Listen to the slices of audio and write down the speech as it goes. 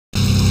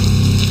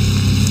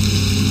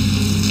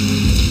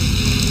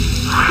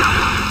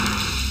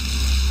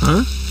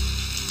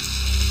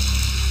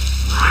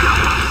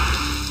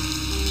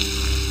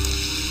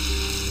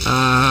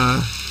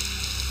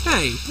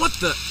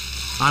the...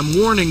 I'm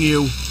warning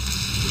you.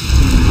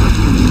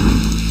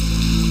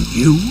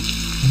 You?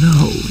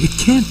 No, it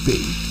can't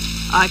be.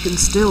 I can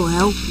still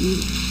help you.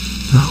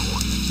 No.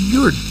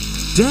 You're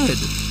dead,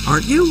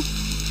 aren't you?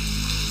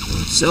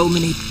 So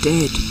many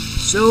dead,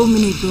 so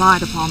many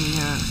blight upon the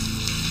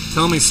earth.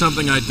 Tell me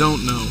something I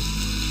don't know.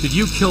 Did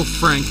you kill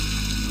Frank?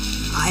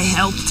 I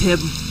helped him.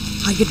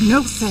 I get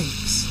no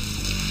thanks.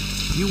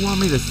 You want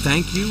me to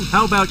thank you?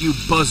 How about you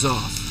buzz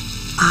off?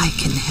 I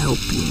can help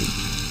you.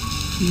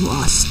 You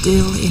are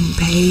still in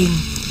pain.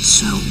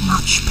 So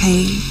much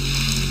pain.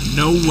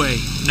 No way.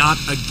 Not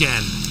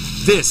again.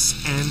 This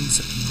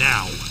ends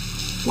now.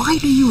 Why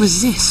do you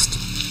resist?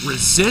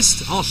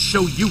 Resist? I'll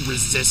show you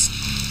resist.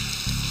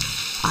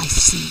 I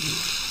see you.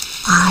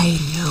 I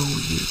know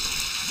you.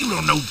 You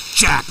don't know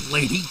jack,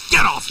 lady.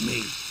 Get off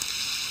me.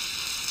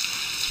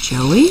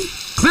 Joey?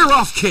 Clear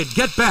off, kid.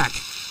 Get back.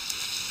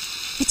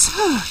 It's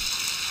her.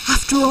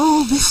 After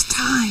all this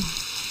time.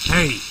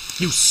 Hey,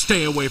 you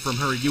stay away from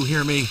her, you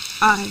hear me?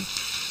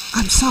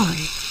 I'm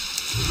sorry.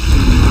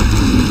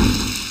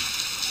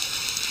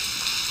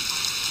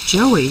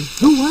 Joey,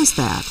 who was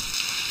that?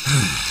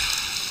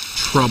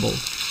 Trouble.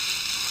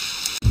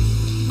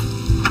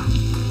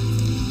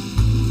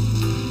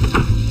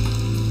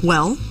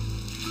 Well?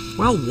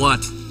 Well,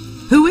 what?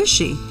 Who is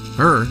she?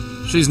 Her?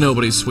 She's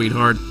nobody's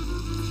sweetheart.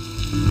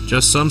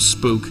 Just some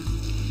spook.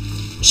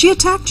 She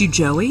attacked you,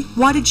 Joey.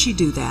 Why did she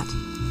do that?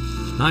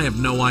 I have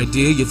no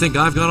idea. You think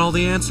I've got all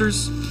the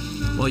answers?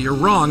 Well, you're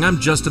wrong. I'm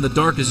just in the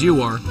dark as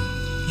you are.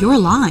 You're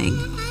lying.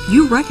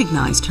 You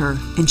recognized her,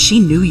 and she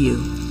knew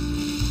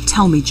you.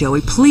 Tell me,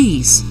 Joey,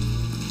 please.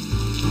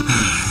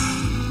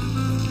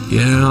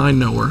 Yeah, I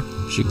know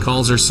her. She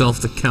calls herself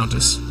the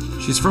Countess.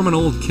 She's from an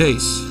old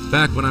case,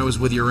 back when I was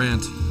with your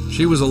aunt.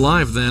 She was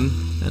alive then,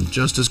 and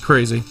just as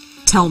crazy.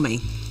 Tell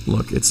me.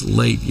 Look, it's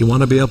late. You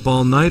want to be up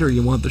all night, or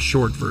you want the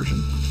short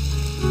version?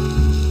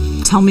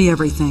 Tell me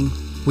everything.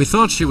 We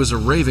thought she was a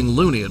raving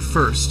loony at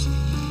first.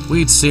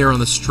 We'd see her on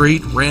the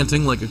street,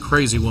 ranting like a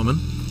crazy woman.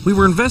 We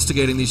were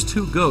investigating these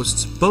two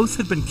ghosts. Both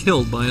had been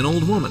killed by an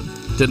old woman.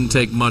 Didn't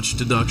take much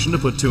deduction to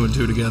put two and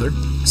two together.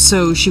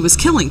 So she was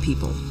killing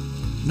people?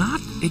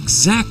 Not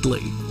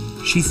exactly.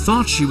 She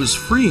thought she was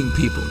freeing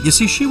people. You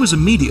see, she was a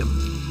medium.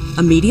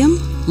 A medium?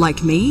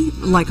 Like me?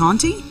 Like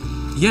Auntie?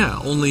 Yeah,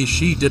 only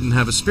she didn't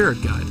have a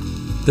spirit guide.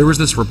 There was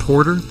this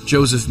reporter,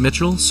 Joseph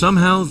Mitchell.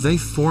 Somehow they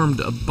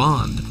formed a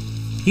bond.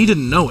 He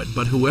didn't know it,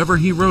 but whoever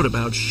he wrote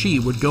about, she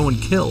would go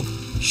and kill.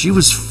 She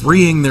was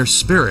freeing their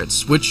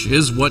spirits, which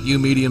is what you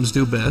mediums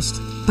do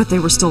best. But they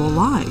were still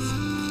alive.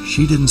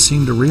 She didn't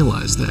seem to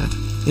realize that.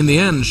 In the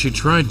end, she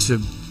tried to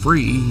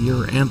free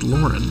your Aunt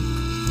Lauren.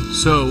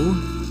 So,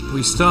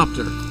 we stopped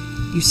her.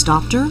 You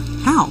stopped her?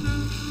 How?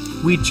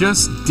 We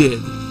just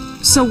did.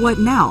 So what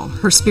now?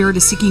 Her spirit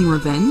is seeking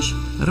revenge?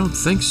 I don't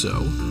think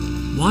so.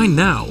 Why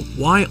now?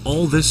 Why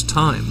all this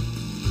time?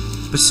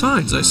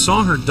 Besides, I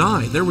saw her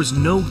die. There was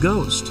no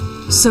ghost.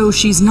 So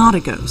she's not a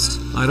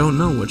ghost? I don't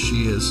know what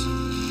she is.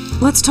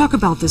 Let's talk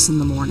about this in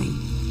the morning.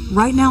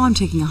 Right now I'm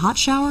taking a hot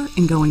shower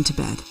and going to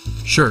bed.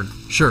 Sure,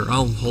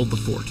 I'll hold the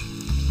fort.